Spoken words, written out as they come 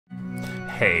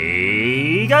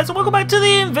Hey guys, and welcome back to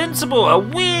the Invincible, a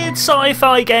weird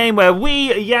sci-fi game where we,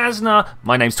 Yasna,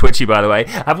 my name's Twitchi by the way,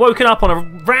 have woken up on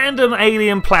a random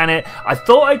alien planet. I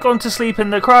thought I'd gone to sleep in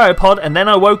the cryopod, and then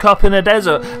I woke up in a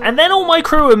desert, and then all my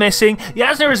crew are missing.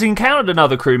 Yasna has encountered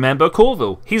another crew member,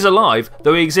 Corville. He's alive,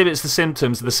 though he exhibits the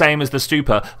symptoms the same as the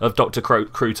stupor of Dr.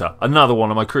 Kruta, another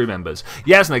one of my crew members.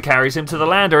 Yasna carries him to the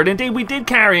lander, and indeed we did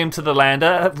carry him to the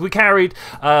lander. We carried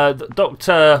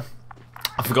Dr.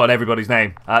 I've forgotten everybody's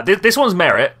name. This one's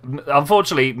Merritt.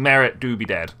 Unfortunately, Merritt do be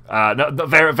dead.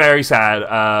 Very, very sad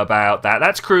about that.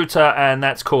 That's Kruta and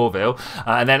that's Corville.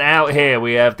 And then out here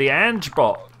we have the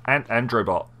Androbot.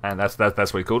 And that's what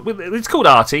it's called. It's called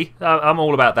Artie. I'm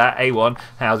all about that. A1.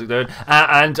 How's it doing?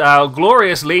 And our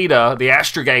glorious leader, the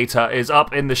Astrogator, is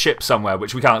up in the ship somewhere,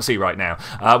 which we can't see right now.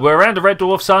 We're around a red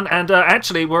dwarf sun, and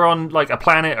actually we're on like a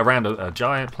planet around a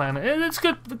giant planet. It's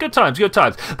good times.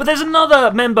 But there's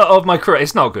another member of my crew.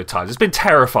 It's not good times. It's been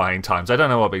terrifying times. I don't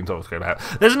know what I've been talking about.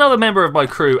 There's another member of my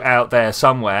crew out there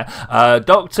somewhere.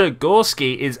 Dr.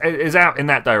 Gorski is out in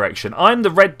that direction. I'm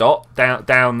the red dot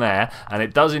down there, and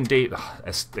it does indeed.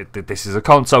 This is a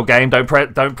console game. Don't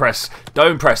press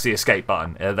the escape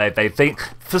button. They think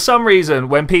for some reason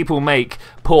when people make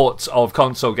ports of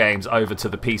console games over to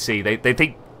the PC, they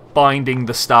think binding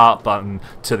the start button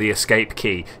to the escape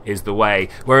key is the way.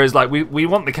 Whereas like we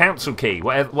want the cancel key.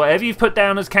 Whatever you've put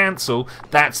down as cancel,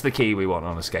 that's the key we want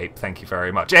on escape. Thank you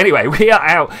very much. Anyway, we are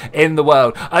out in the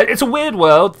world. It's a weird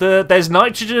world. There's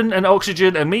nitrogen and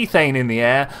oxygen and methane in the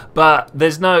air, but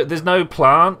there's no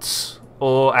plants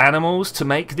or animals to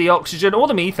make the oxygen, or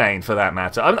the methane for that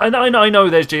matter. I know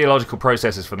there's geological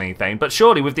processes for methane, but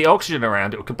surely with the oxygen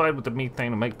around, it will combine with the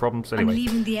methane and make problems anyway. I'm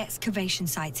leaving the excavation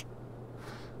site.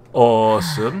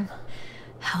 Awesome.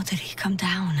 How did he come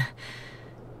down?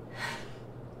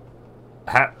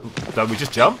 Don't we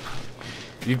just jump?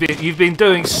 You've been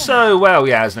doing so well,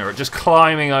 Yasna, at just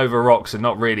climbing over rocks and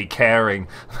not really caring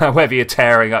whether you're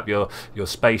tearing up your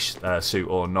space suit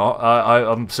or not.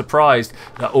 I'm surprised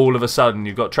that all of a sudden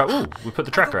you've got Ooh, we put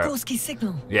the tracker out. Gorski's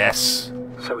signal. Yes.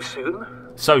 So soon?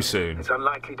 So soon. It's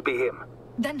unlikely to be him.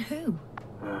 Then who?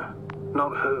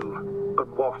 Not who, but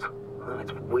what.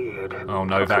 It's weird. Oh,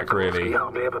 Novak, really? We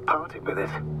hardly ever parted with it.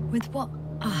 With what?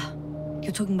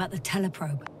 You're talking about the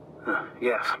teleprobe.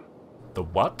 Yes. The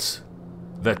what?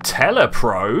 The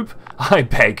teleprobe? I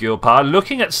beg your pardon.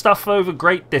 Looking at stuff over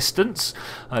great distance.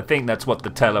 I think that's what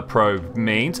the teleprobe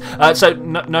means. So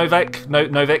Novak,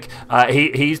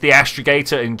 he's the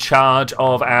Astrogator in charge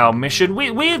of our mission.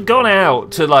 We had gone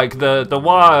out to like the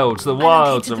wilds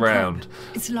around.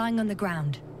 It's lying on the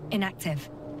ground, inactive.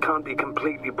 Can't be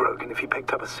completely broken if you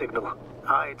picked up a signal.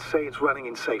 I'd say it's running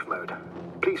in safe mode.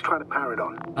 Please try to power it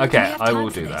on. Okay, I will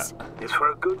do that. It's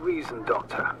for a good reason,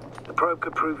 Doctor. The probe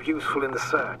could prove useful in the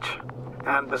search.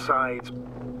 And besides,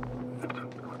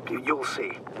 you'll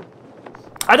see.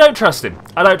 I don't trust him.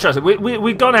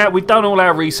 We've gone out, we've done all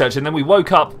our research, and then we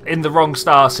woke up in the wrong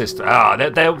star system.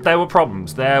 There were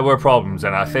problems.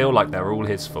 And I feel like they're all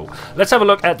his fault. Let's have a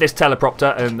look at this teleprobe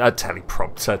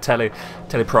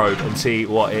and see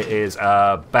what it is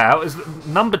about. Is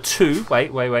number 2? Wait.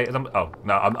 Oh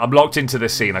no, I'm locked into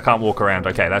this scene. I can't walk around.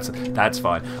 Okay, that's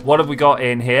fine. What have we got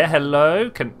in here? Hello.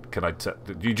 Can I?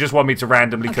 You just want me to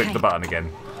randomly click the button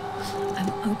again?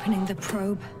 I'm opening the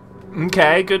probe.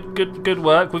 Okay, good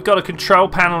work. We've got a control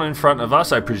panel in front of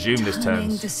us. I presume this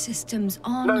turns. The systems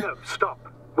on. No, stop.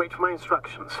 Wait for my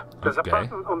instructions. There's a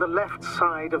button on the left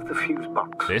side of the fuse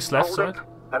box. This left Hold side? it,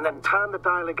 and then turn the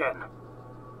dial again.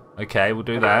 Okay, we'll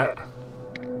do that.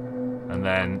 And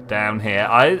then down here.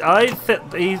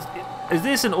 Is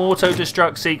this an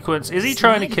auto-destruct sequence? Is he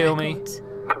trying to kill me?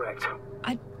 Correct.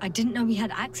 I didn't know we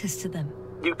had access to them.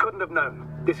 You couldn't have known.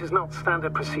 This is not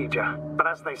standard procedure. But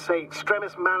as they say,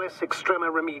 extremis malis,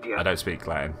 extrema remedia. I don't speak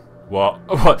Latin. What?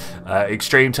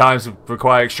 Extreme times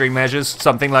require extreme measures?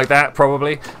 Something like that,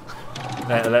 probably.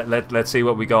 Let's see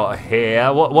what we got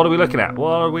here. What are we looking at?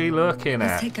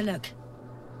 Let's take a look.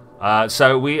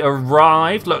 So we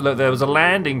arrived. Look, there was a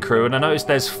landing crew, and I noticed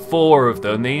there's 4 of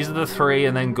them. These are the 3,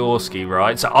 and then Gorski,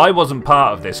 right? So I wasn't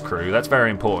part of this crew. That's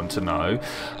very important to know.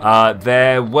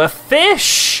 There were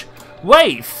fish!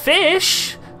 Wait,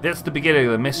 fish? That's the beginning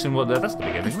of the mission. That's the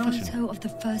beginning of the mission. A photo of the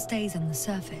first days on the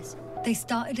surface. They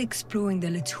started exploring the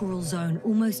littoral zone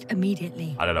almost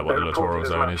immediately. I don't know what the littoral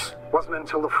zone is. Wasn't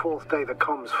until the 4th day the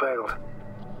comms failed.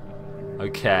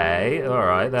 Okay,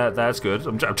 alright, that's good.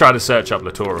 I'm trying to search up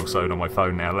littoral zone on my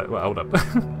phone now. Well, hold up.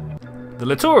 The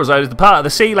littoral zone is the part of the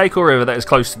sea, lake or river that is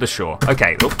close to the shore.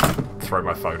 Okay, throw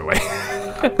my phone away.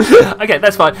 Okay,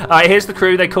 that's fine. Alright, here's the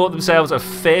crew. They caught themselves a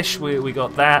fish. We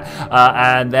got that.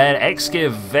 And then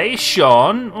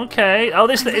excavation. Okay. Oh,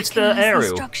 it's the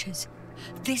aerial. Structures.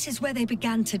 This is where they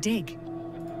began to dig.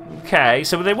 Okay,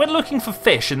 so they went looking for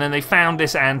fish and then they found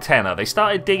this antenna. They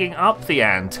started digging up the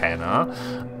antenna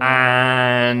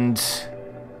and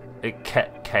it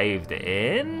caved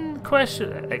in?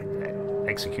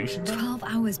 Execution? 12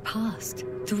 hours passed.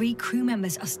 3 crew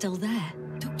members are still there.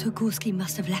 Dr. Gorski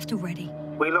must have left already.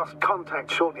 We lost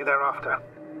contact shortly thereafter.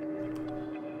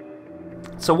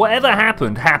 So whatever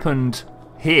happened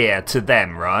here to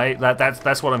them, right?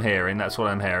 That's what I'm hearing. That's what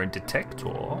I'm hearing.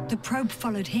 Detector. The probe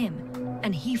followed him,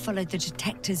 and he followed the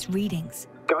detector's readings.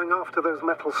 Going after those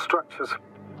metal structures.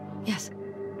 Yes,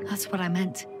 that's what I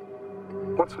meant.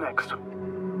 What's next?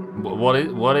 What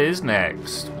is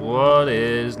next? What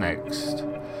is next?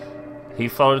 He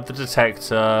followed the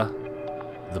detector.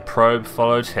 The probe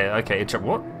followed him. Okay,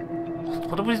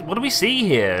 what do we see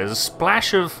here? There's a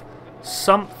splash of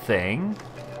something,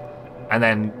 and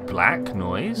then black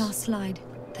noise. Last slide.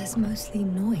 There's mostly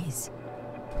noise.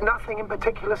 Nothing in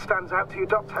particular stands out to you,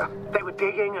 Doctor. They were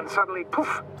digging and suddenly,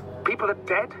 poof, people are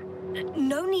dead?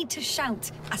 No need to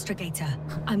shout, Astrogator.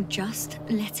 I'm just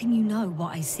letting you know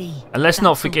what I see. And let's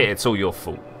not forget, it's all your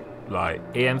fault. Like,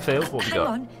 EM field, what we got?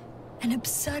 Hang on. An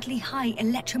absurdly high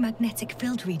electromagnetic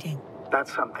field reading.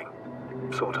 That's something.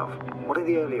 Sort of. What are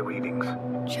the earlier readings?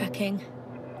 Checking.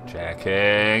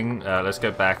 Let's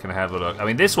go back and have a look. I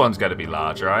mean, this one's going to be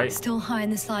large, right? Still high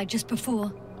in the slide just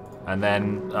before. And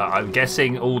then, I'm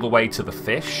guessing all the way to the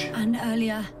fish. And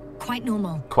earlier, quite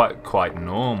normal. Quite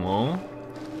normal.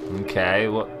 Okay,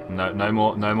 what? No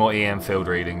more EM field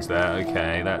readings there.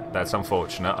 Okay, that's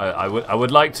unfortunate. I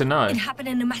would like to know. It happened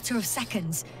in a matter of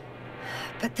seconds.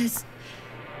 But there's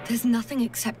nothing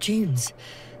except dunes.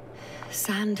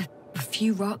 Sand, a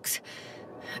few rocks,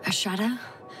 a shadow.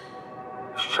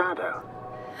 Shadow?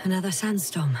 Another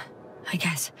sandstorm, I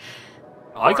guess.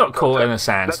 I got caught in a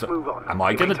sandstorm. Let's move on. Am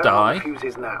I going to We can turn on die? the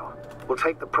fuses now. We'll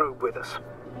take the probe with us.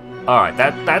 Alright,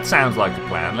 that sounds like a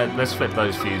plan. Let's flip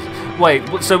those fuses. Wait,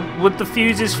 so would the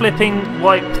fuses flipping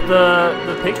wipe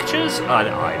the pictures? I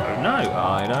don't know.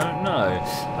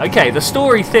 Okay, the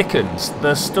story thickens.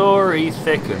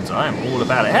 I am all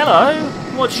about it. Hello!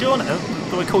 What's your name?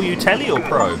 Do I call you Telly or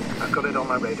Probe? I've got it on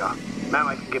my radar. Now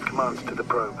I can give commands to the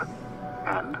probe.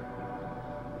 And?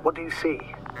 What do you see?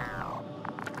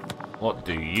 What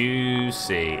do you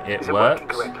see? Is it works? working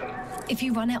correctly? If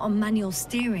you run it on manual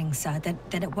steering, sir, then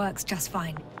it works just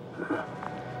fine.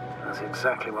 That's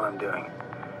exactly what I'm doing.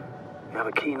 You have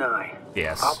a keen eye.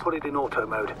 Yes. I'll put it in auto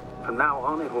mode. From now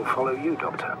on, it will follow you,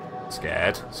 Doctor.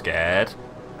 Scared.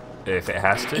 If it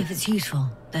has to. If it's useful,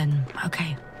 then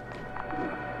okay.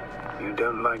 You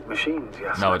don't like machines,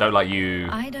 yes? No, I don't like you.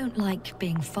 I don't like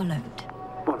being followed.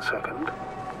 1 second.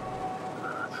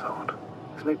 That's odd.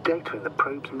 There's no data in the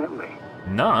probe's memory.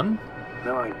 None?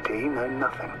 No ID, no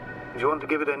nothing. Do you want to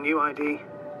give it a new ID?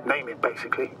 Name it,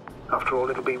 basically. After all,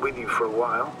 it'll be with you for a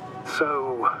while.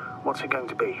 So, what's it going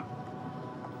to be?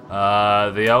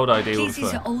 The old ID will Please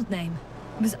use your old name.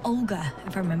 It was Olga,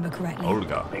 if I remember correctly.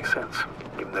 Olga. Makes sense,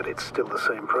 given that it's still the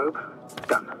same probe.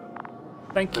 Done.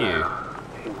 Thank you.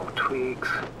 A few more tweaks.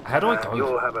 How do I go?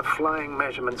 You'll have a flying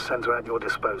measurement center at your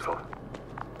disposal.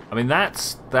 I mean,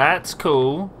 that's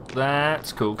cool.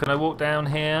 That's cool. Can I walk down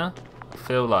here? I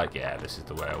feel like, yeah, this is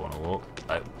the way I want to walk.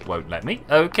 It won't let me.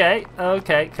 Okay.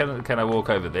 Can I walk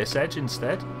over this edge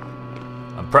instead?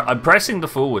 I'm pressing the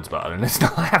forwards button and it's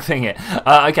not having it.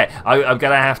 Okay, I'm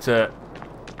gonna have to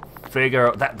figure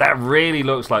out that really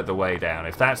looks like the way down.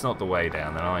 If that's not the way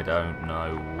down, then I don't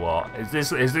know what. Is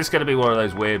this gonna be one of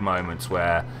those weird moments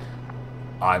where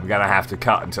I'm gonna have to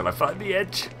cut until I find the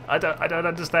edge? I don't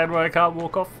understand why I can't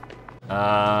walk off.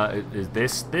 Is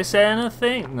this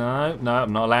anything? No,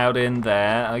 I'm not allowed in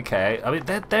there. Okay, I mean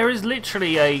there is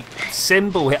literally a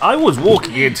symbol here. I was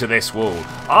walking into this wall.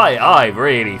 I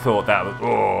really thought that was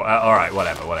all right.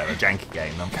 Whatever. Janky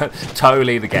game. I'm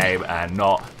totally the game and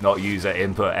not user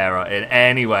input error in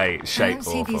any way, shape, or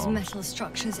form. I don't see these metal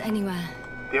structures anywhere.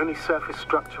 The only surface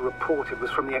structure reported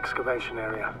was from the excavation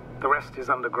area. The rest is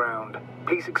underground.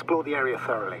 Please explore the area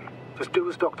thoroughly. Just do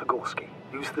as Dr. Gorski.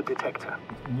 Use the detector.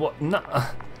 What? No,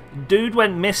 dude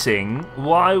went missing.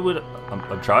 Why would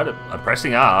I'm trying to? I'm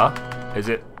pressing R. Is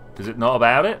it not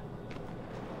about it?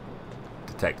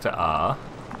 Detector R.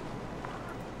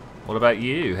 What about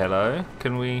you? Hello?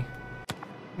 Can we?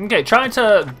 Okay, trying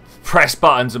to press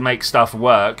buttons and make stuff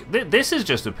work. This has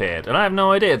just appeared, and I have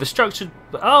no idea. The structure...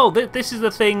 Oh, this is the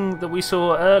thing that we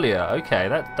saw earlier. Okay,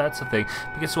 that's a thing.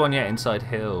 Biggest one yet, Inside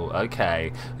Hill.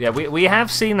 Okay. Yeah, we have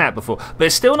seen that before, but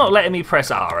it's still not letting me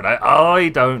press R, and I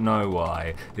don't know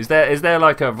why. Is there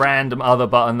like a random other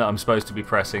button that I'm supposed to be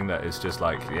pressing that is just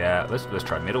like, yeah, let's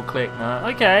try middle click.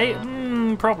 Okay,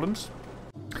 problems.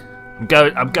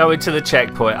 I'm going to the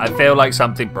checkpoint. I feel like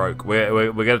something broke.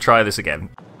 We're going to try this again.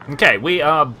 Okay, we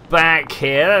are back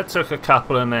here. That took a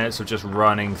couple of minutes of just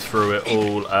running through it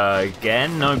all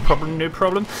again. No problem, no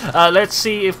problem. Let's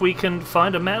see if we can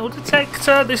find a metal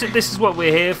detector. This is what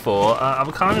we're here for.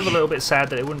 I'm kind of a little bit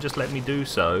sad that it wouldn't just let me do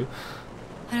so.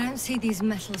 I don't see these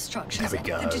metal structures. There we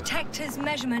go. The detector's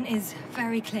measurement is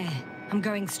very clear. I'm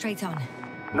going straight on.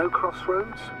 No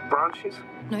crossroads? Branches?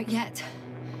 Not yet.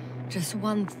 Just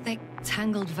one thick,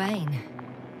 tangled vein.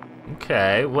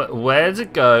 Okay, where does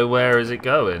it go? Where is it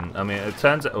going? I mean, it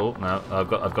turns out... Oh, no, I've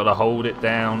got to hold it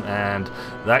down, and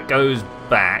that goes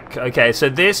back. Okay, so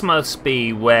this must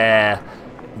be where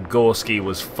Gorski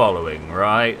was following,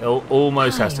 right?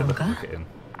 Almost Hi, has to look Olga. at him.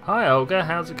 Hi, Olga.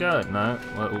 How's it going? No,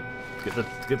 well, get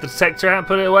the detector out,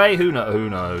 put it away. Who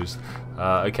knows?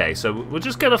 Okay, so we're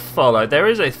just gonna follow. There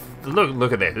is a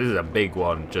look at this. This is a big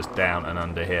one just down and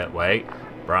under here. Wait,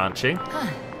 branching. Huh.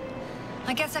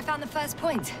 I guess I found the first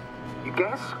point. You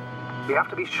guess? We have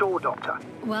to be sure, Doctor.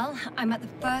 Well, I'm at the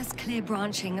first clear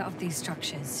branching of these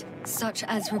structures, such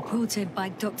as reported by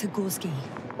Dr. Gorski.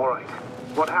 All right.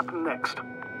 What happened next?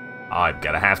 I'm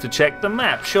gonna have to check the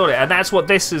map, surely, and that's what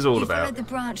this is all He about. followed the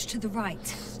branch to the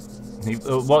right.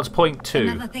 What's point 2?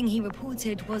 Another thing he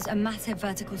reported was a massive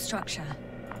vertical structure.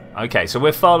 Okay, so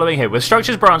we're following here. With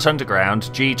structures branch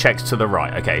underground, G checks to the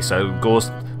right. Okay, so Gorsk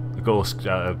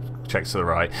checks to the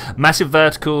right. Massive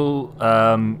vertical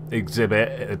exhibit.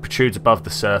 It protrudes above the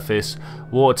surface.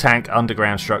 Water tank,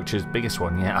 underground structures, biggest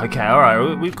one. Yeah. Okay. All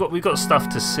right. We've got stuff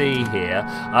to see here.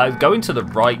 Going to the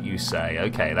right, you say?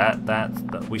 Okay.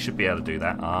 That we should be able to do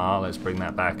that. Let's bring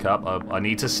that back up. I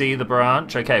need to see the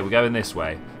branch. Okay. We're going this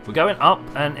way. We're going up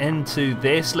and into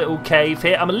this little cave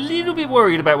here. I'm a little bit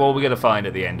worried about what we're going to find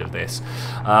at the end of this.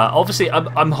 Obviously,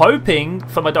 I'm hoping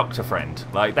for my doctor friend.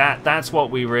 Like that's what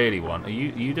we really want. Are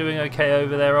you doing okay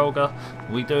over there, Olga?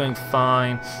 Are we doing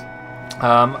fine?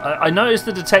 I noticed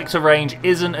the detector range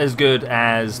isn't as good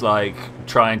as like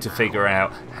trying to figure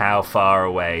out how far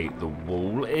away the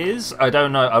wall is. I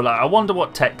don't know. I wonder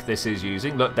what tech this is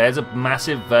using. Look, there's a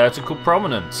massive vertical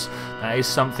prominence. That is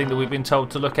something that we've been told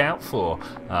to look out for.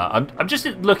 I'm just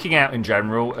looking out in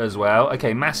general as well.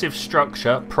 Okay, massive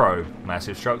structure probe.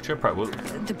 Massive structure probe. Well,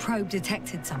 The probe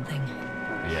detected something.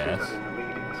 yes.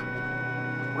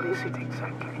 What is it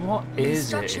exactly? What The is it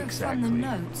structure exactly? from the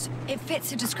notes, it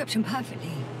fits the description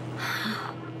perfectly.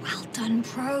 Well done,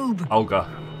 probe. Olga.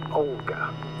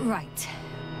 Olga. Right.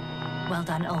 Well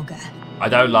done, Olga. I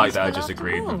don't like that I Useful just after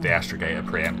agreed all. with the astrogator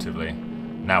preemptively.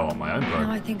 Now on my own probe.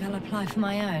 Now I think I'll apply for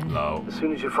my own. Low. As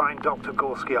soon as you find Dr.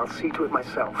 Gorski, I'll see to it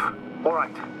myself. All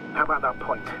right. How about that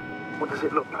point? What does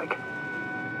it look like?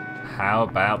 How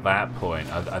about that point?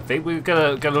 I think we're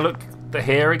gonna look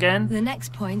here again. The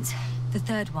next point, the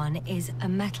third one, is a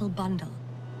metal bundle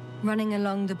running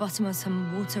along the bottom of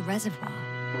some water reservoir.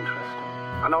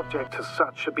 Interesting. An object as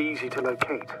such should be easy to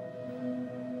locate.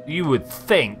 You would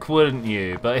think, wouldn't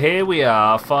you? But here we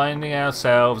are, finding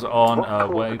ourselves on What a caught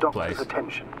the way doctor's place.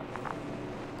 attention?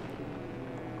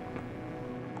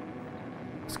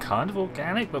 It's kind of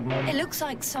organic, but more. It looks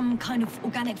like some kind of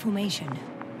organic formation.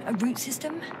 A root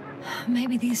system?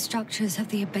 Maybe these structures have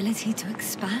the ability to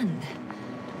expand.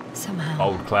 Somehow.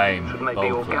 Bold claim. Shouldn't they be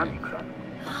Bold organic claim. then?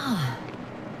 Ah,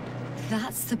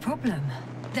 that's the problem.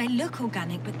 They look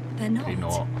organic, but they're not. Maybe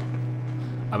not.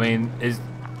 I mean,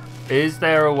 is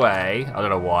there a way? I don't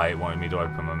know why it wanted me to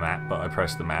open my map, but I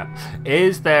pressed the map.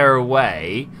 Is there a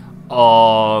way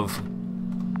of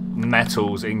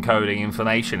metals encoding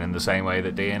information in the same way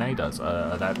that DNA does?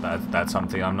 That's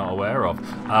something I'm not aware of.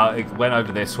 It went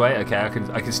over this way. Okay, I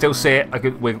can still see it.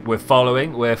 We're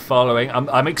following.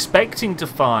 I'm expecting to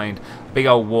find a big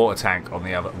old water tank on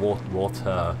the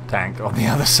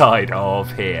other side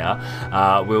of here.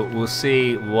 We'll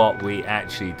see what we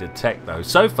actually detect though.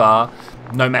 So far,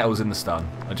 no metals in the stun.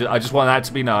 I just want that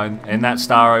to be known. In that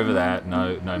star over there,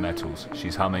 no metals.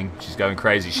 She's humming. She's going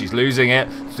crazy. She's losing it.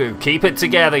 So keep it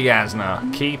together,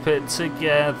 Yasna. Keep it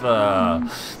together.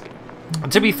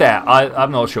 To be fair,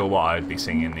 I'm not sure what I would be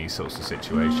singing in these sorts of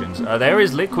situations. There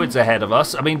is liquids ahead of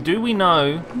us. I mean, do we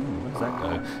know... Where does that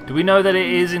go? Do we know that it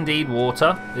is indeed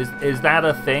water? Is that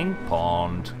a thing?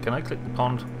 Pond. Can I click the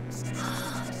pond?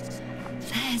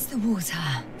 There's the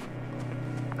water.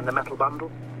 And the metal bundle?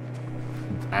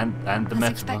 And the As metaphor.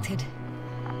 expected.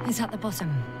 It's at the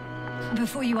bottom.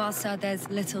 Before you ask, sir, there's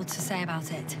little to say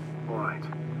about it. All right.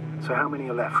 So how many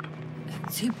are left?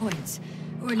 2 points.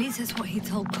 Or at least that's what he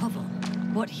told Koval.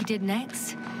 What he did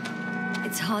next,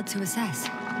 it's hard to assess.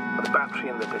 But the battery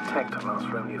and the detector last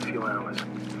for only a few hours,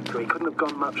 so he couldn't have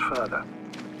gone much further.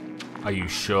 Are you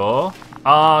sure?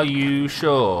 Are you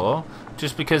sure?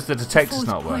 Just because the detector's not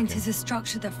The fourth point working. is a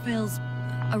structure that fills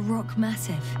a rock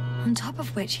massive, on top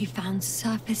of which he found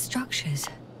surface structures.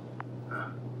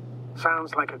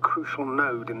 Sounds like a crucial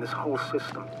node in this whole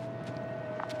system.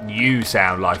 You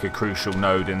sound like a crucial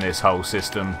node in this whole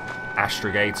system,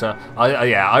 Astrogator.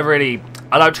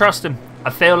 I don't trust him. I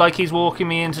feel like he's walking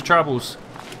me into troubles.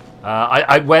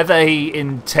 Whether he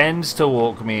intends to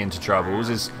walk me into troubles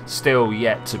is still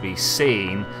yet to be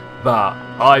seen, but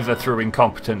either through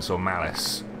incompetence or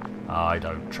malice, I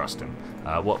don't trust him.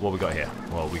 What we got here?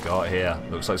 What we got here?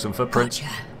 Looks like some footprints.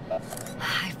 Gotcha.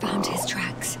 I found his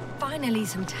tracks. Finally,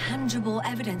 some tangible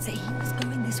evidence that he was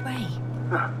going this way.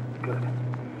 Good.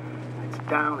 It's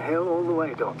downhill all the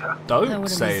way, Doctor. Don't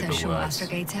say the sure, words.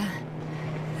 Astrogator.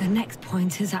 The next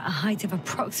point is at a height of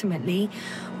approximately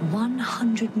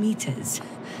 100 meters.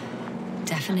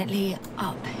 Definitely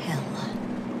uphill.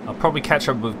 I'll probably catch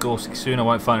up with Gorski soon. I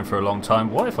won't find him for a long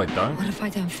time. What if I don't? What if I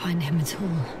don't find him at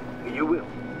all? You will.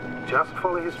 Just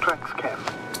follow his tracks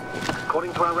carefully.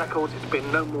 According to our records, it's been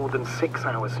no more than 6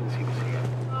 hours since he was here.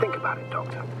 Think about it,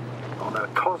 Doctor. On a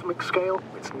cosmic scale,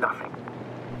 it's nothing.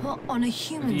 Well, on a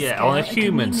human scale, Yeah, on a it can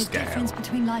human mean scale. the difference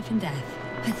between life and death.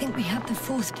 I think we have the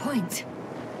fourth point.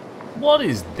 What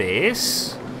is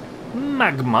this?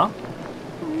 Magma?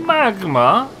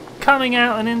 Magma? Coming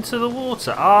out and into the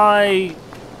water. I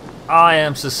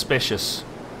am suspicious.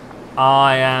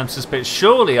 I am suspicious.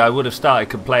 Surely I would have started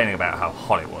complaining about how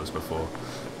hot it was before.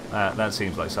 That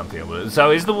seems like something I would.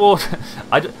 So is the water?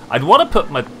 I'd want to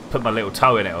put my little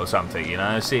toe in it or something, you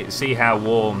know. See how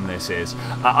warm this is.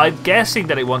 I'm guessing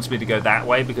that it wants me to go that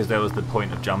way because there was the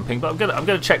point of jumping. But I'm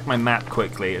gonna check my map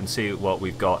quickly and see what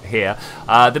we've got here.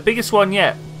 The biggest one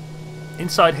yet.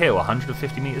 Inside here,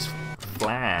 150 meters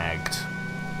flagged.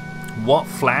 What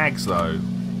flags though?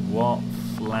 What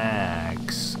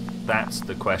flags? That's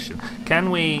the question.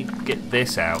 Can we get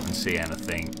this out and see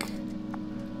anything?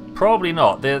 Probably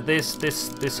not.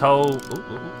 This whole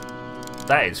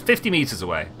that is 50 meters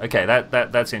away. Okay,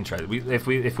 that's interesting.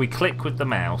 If we click with the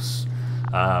mouse,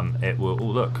 it will. Oh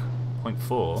look,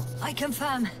 0.4. I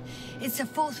confirm. It's the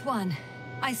fourth one.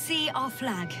 I see our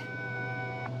flag.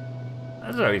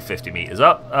 That's only 50 meters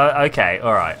up. Okay,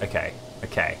 all right. Okay.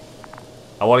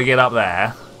 I want to get up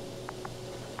there.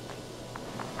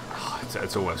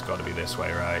 It's almost got to be this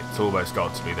way, right? It's almost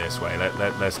got to be this way.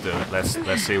 Let's do it.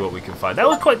 Let's see what we can find. That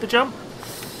was quite the jump.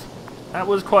 That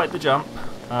was quite the jump.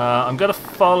 I'm going to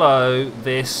follow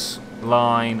this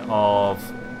line of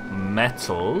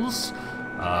metals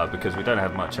because we don't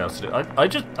have much else to do.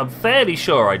 I'm fairly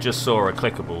sure I just saw a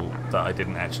clickable that I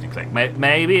didn't actually click.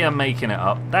 Maybe I'm making it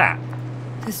up. That.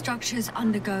 The structures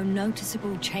undergo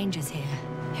noticeable changes here.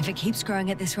 If it keeps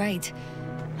growing at this rate,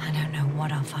 I don't know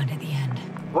what I'll find at the end.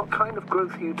 What kind of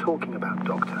growth are you talking about,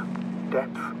 Doctor?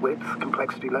 Depth, width,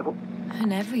 complexity level?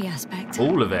 In every aspect.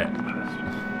 All of it.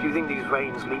 Interesting. Do you think these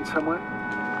veins lead somewhere?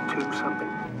 To something?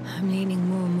 I'm leaning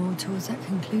more and more towards that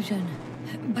conclusion.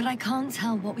 But I can't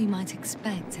tell what we might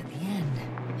expect at the end.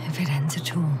 If it ends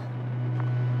at all.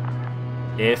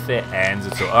 If it ends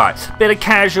at all. Alright, bit of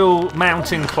casual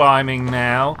mountain climbing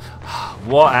now.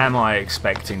 What am I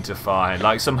expecting to find?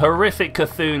 Like some horrific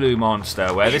Cthulhu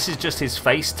monster where this is just his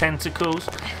face tentacles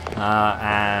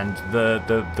and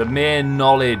the mere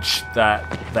knowledge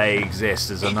that they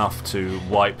exist is enough to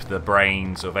wipe the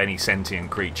brains of any sentient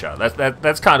creature.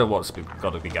 That's kind of what's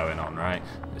got to be going on, right?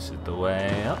 This is the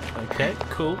way up. Okay,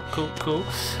 cool.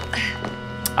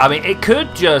 I mean, it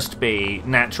could just be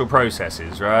natural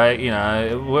processes, right? You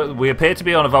know, we appear to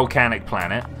be on a volcanic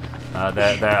planet.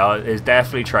 There is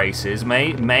definitely traces.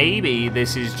 Maybe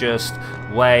this is just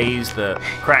ways that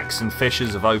cracks and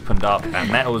fissures have opened up and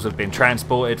metals have been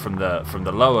transported from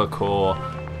the lower core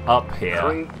up here.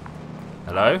 3,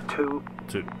 Hello? 2,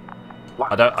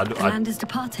 1. The land is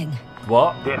departing.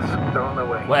 What? Yes, they're on their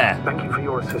way. Where? Thank you for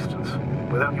your assistance.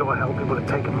 Without your help, it would have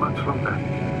taken much longer.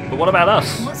 But what about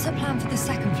us? What's the plan for the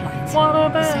second flight?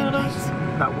 What The same about us? place?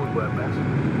 That would work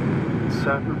best.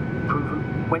 Certain,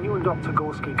 proven. When you and Dr.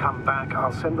 Gorski come back,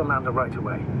 I'll send the lander right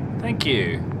away. Thank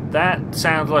you. That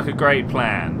sounds like a great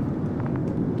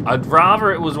plan. I'd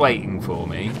rather it was waiting for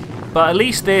me, but at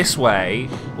least this way,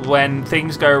 when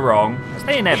things go wrong, as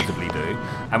they inevitably do,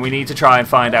 and we need to try and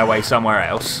find our way somewhere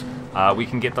else, we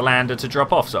can get the lander to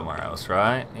drop off somewhere else,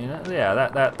 right? You know, yeah,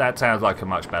 that sounds like a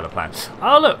much better plan.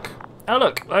 Oh look,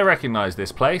 I recognise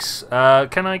this place.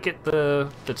 Can I get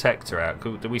the detector out?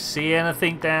 Do we see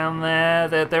anything down there?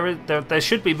 There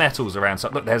should be metals around. So,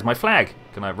 look, there's my flag.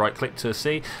 Can I right-click to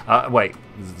see? Wait,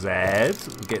 Z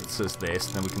gets us this,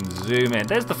 and then we can zoom in.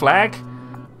 There's the flag.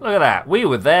 Look at that. We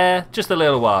were there just a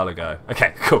little while ago.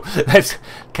 Okay, cool. Let's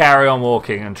carry on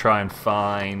walking and try and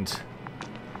find...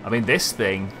 I mean, this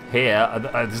thing here,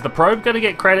 is the probe going to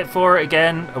get credit for it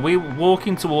again? Are we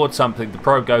walking towards something, the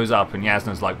probe goes up, and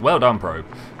Yasna's like, well done, probe.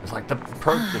 It's like, the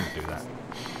probe didn't do that.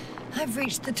 I've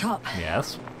reached the top.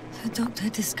 Yes? The doctor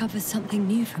discovered something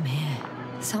new from here.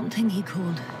 Something he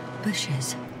called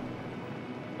bushes.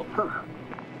 Huh.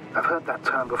 I've heard that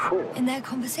term before. In their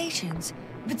conversations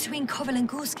between Koval and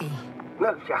Gorski.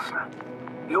 No, Yasna.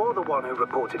 You're the one who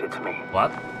reported it to me.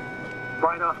 What?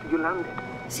 Right after you landed.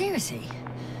 Seriously?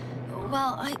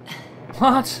 Well,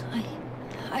 What?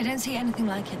 I don't see anything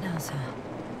like it now, sir.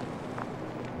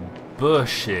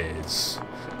 Bushes.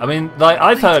 I mean, like,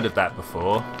 I've heard of that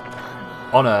before.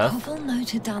 On Earth. Koval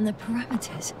noted down the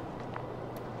parameters.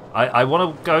 I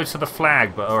want to go to the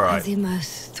flag, but alright.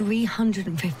 Azimuth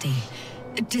 350.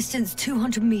 Distance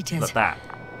 200 meters. Look at that.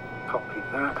 Copy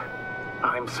that.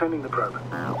 I'm sending the probe.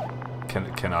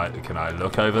 Can I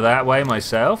look over that way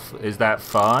myself? Is that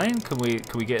fine? Can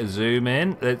we get a zoom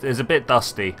in? It's a bit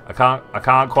dusty. I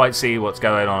can't quite see what's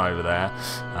going on over there.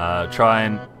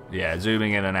 Yeah,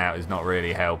 zooming in and out is not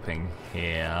really helping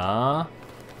here.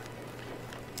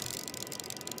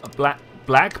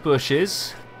 Black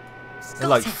bushes. They're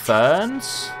like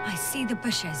ferns. I see the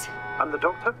bushes. And the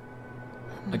doctor?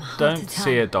 I don't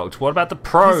see a doctor. What about the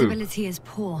probe? Visibility is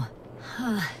poor.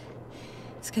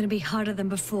 It's going to be harder than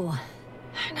before.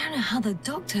 I don't know how the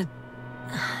doctor...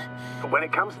 But when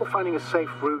it comes to finding a safe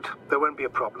route, there won't be a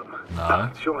problem. No.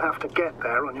 But you'll have to get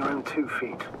there on your own 2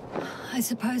 feet. I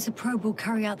suppose the probe will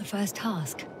carry out the first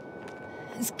task.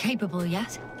 It's capable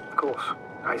yet? Of course.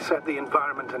 I set the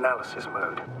environment analysis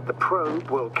mode. The probe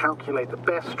will calculate the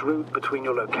best route between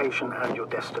your location and your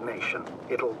destination.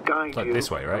 It'll guide you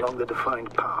this way, right? along the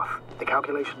defined path. The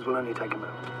calculations will only take a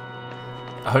moment.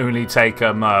 Only take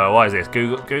a mo. What is this?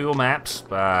 Google Maps.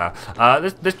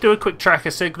 Let's do a quick tracker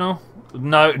signal.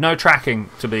 No tracking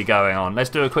to be going on.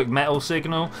 Let's do a quick metal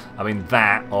signal. I mean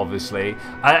that obviously.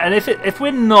 And if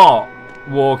we're not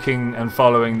walking and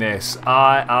following this,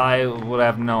 I will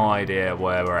have no idea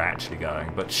where we're actually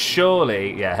going. But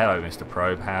surely, yeah. Hello, Mr.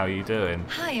 Probe. How are you doing?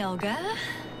 Hi, Olga.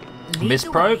 Miss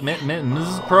Probe,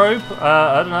 Mrs. Probe.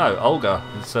 I don't know. Olga.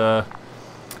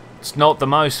 It's not the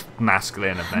most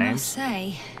masculine of I names. must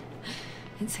say,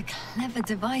 it's a clever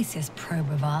device, this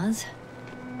probe of ours.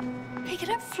 They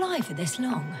don't fly for this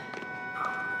long.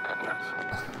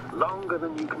 Yes. Longer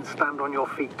than you can stand on your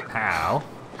feet. How?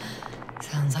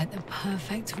 Sounds like the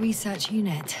perfect research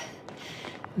unit.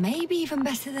 Maybe even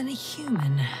better than a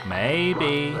human.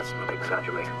 Maybe. Let's not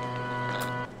exaggerate.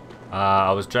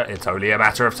 It's only a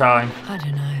matter of time. I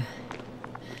don't know.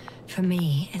 For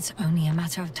me, it's only a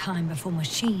matter of time before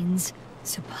machines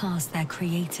surpass their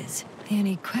creators. The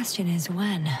only question is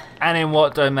when. And in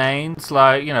what domains?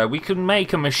 Like, you know, we can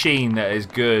make a machine that is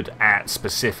good at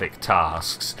specific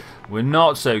tasks. We're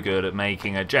not so good at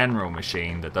making a general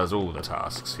machine that does all the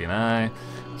tasks, you know?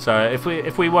 So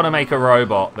if we want to make a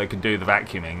robot that can do the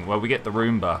vacuuming, well, we get the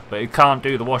Roomba, but it can't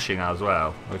do the washing as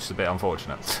well, which is a bit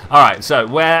unfortunate. Alright, so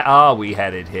where are we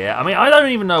headed here? I mean, I don't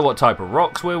even know what type of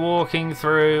rocks we're walking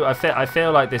through. I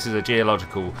feel like this is a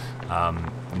geological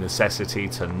necessity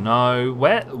to know.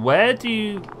 Where do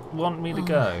you want me to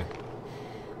go?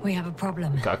 We have a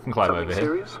problem. Okay, I can climb over here.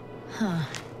 Serious? Huh.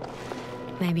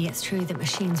 Maybe it's true that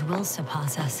machines will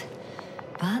surpass us,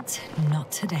 but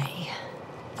not today.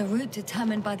 The route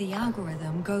determined by the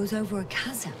algorithm goes over a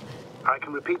chasm. I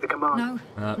can repeat the command.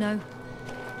 No.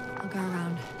 I'll go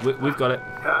around. We've got it.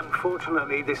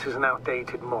 Unfortunately, this is an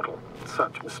outdated model.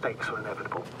 Such mistakes are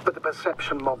inevitable. But the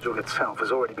perception module itself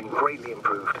has already been greatly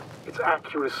improved. Its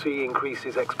accuracy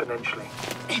increases exponentially.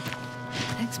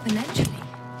 Exponentially?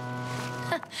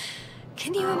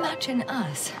 Can you imagine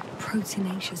us,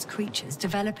 proteinaceous creatures,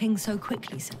 developing so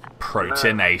quickly, sir?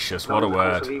 Proteinaceous, what a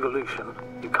word. Because of evolution,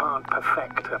 you can't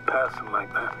perfect a person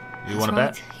like that. You want to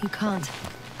bet? You can't.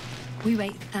 We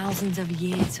wait thousands of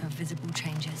years for visible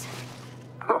changes.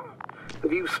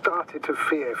 Have you started to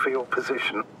fear for your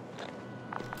position?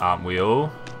 Aren't we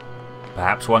all?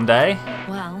 Perhaps one day?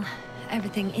 Well,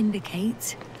 everything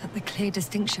indicates that the clear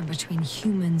distinction between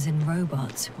humans and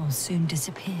robots will soon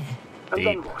disappear. And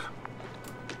then what?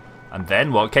 And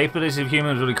then what? Capabilities of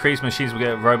humans will increase, machines will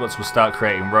get, robots will start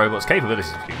creating robots.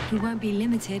 Capabilities of humans. We won't be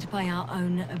limited by our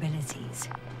own abilities.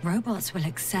 Robots will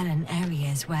excel in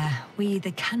areas where we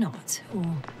either cannot or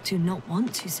do not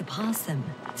want to surpass them.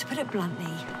 To put it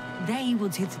bluntly, they will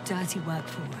do the dirty work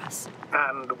for us.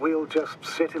 And we'll just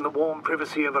sit in the warm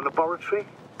privacy of a laboratory?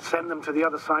 Send them to the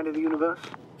other side of the universe?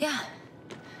 Yeah,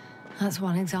 that's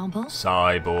one example.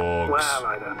 Cyborgs. Well,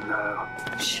 I don't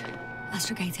know. Shh,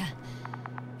 Astrogator.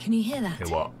 Can you hear that? Hear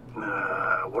what?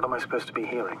 What am I supposed to be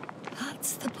hearing?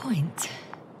 That's the point.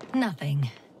 Nothing.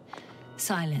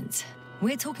 Silence.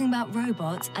 We're talking about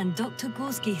robots, and Dr.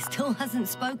 Gorski still hasn't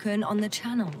spoken on the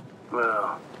channel.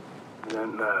 Well, I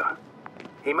don't know.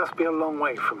 He must be a long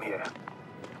way from here.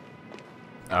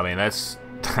 I mean, that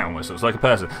almost looks like a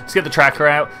person. Let's get the tracker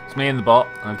out. It's me and the bot.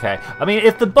 Okay. I mean,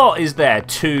 if the bot is there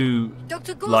 2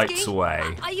 Dr. Gorski, lights away...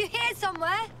 Are you here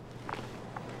somewhere?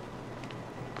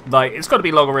 Like, it's got to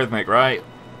be logarithmic, right?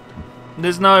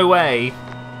 There's no way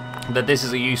that this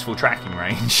is a useful tracking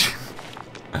range.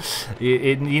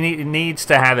 it needs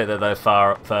to have it that the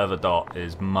further dot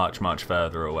is much, much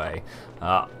further away.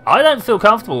 I don't feel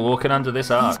comfortable walking under this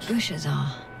arch. These bushes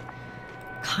are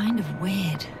kind of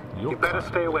weird. You better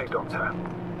stay away, Doctor.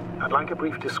 I'd like a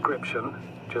brief description.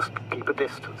 Just keep a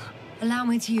distance. Allow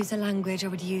me to use the language I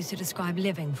would use to describe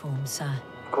living forms, sir.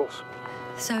 Of course.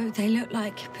 So they look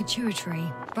like pituitary,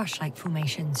 brush-like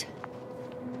formations.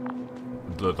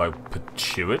 Look like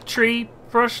pituitary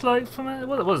brush-like formation?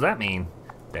 What does that mean?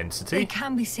 Density? They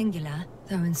can be singular,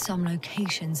 though in some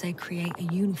locations they create a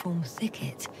uniform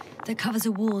thicket that covers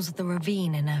the walls of the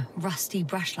ravine in a rusty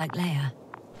brush-like layer.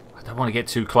 I don't want to get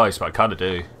too close, but I kind of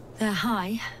do. They're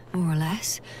high, more or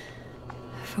less,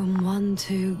 from 1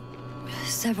 to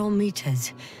several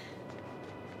meters.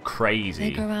 Crazy.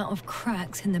 They grow out of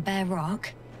cracks in the bare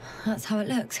rock. That's how it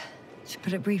looks, to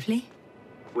put it briefly.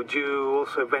 Would you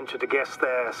also venture to guess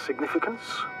their significance?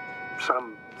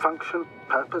 Some function,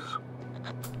 purpose?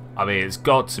 I mean, it's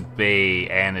got to be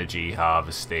energy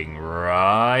harvesting,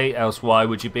 right? Else why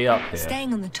would you be up here?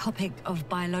 Staying on the topic of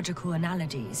biological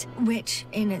analogies, which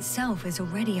in itself is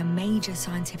already a major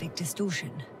scientific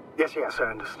distortion. Yes, I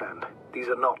understand. These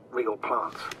are not real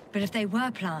plants. But if they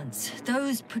were plants,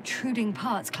 those protruding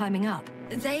parts climbing up,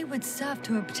 they would serve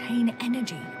to obtain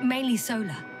energy, mainly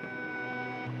solar.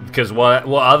 Because what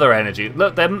other energy?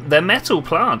 Look, they're metal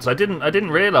plants. I didn't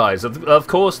realise. Of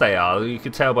course they are. You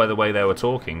could tell by the way they were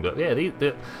talking. But yeah,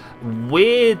 they're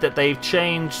weird that they've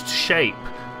changed shape.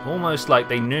 Almost like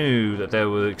they knew that they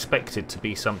were expected to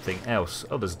be something else.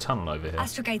 Oh, there's a tunnel over here.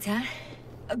 Astrogator,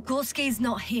 Gorski's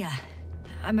not here.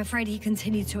 I'm afraid he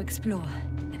continued to explore.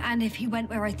 And if he went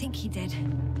where I think he did,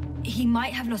 he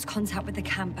might have lost contact with the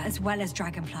camp as well as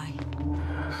Dragonfly.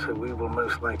 So we will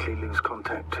most likely lose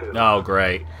contact too. Oh,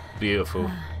 great. Beautiful.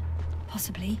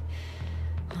 Possibly.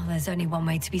 Well, there's only one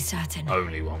way to be certain.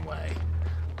 Only one way.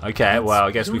 Okay, well,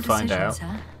 I guess we find out.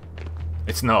 Sir.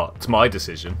 It's not. It's my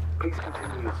decision. Please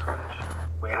continue your search.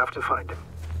 We have to find him.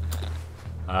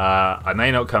 I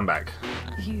may not come back.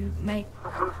 You may...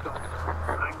 I'm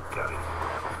going.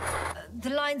 The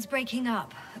line's breaking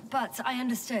up, but I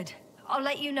understood. I'll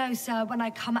let you know, sir, when I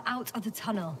come out of the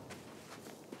tunnel.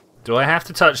 Do I have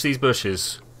to touch these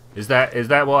bushes? Is that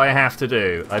what I have to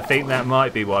do? I think that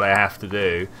might be what I have to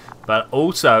do. But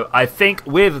also, I think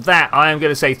with that, I am going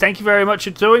to say thank you very much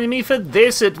for joining me for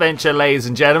this adventure, ladies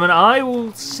and gentlemen. I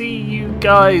will see you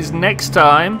guys next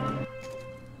time.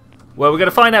 Well, we're going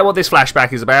to find out what this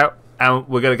flashback is about, and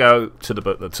we're going to go to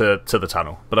the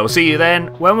tunnel. But I will see you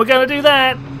then when we're going to do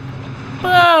that.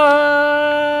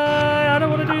 Bye! I don't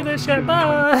want to do this yet.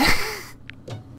 Bye!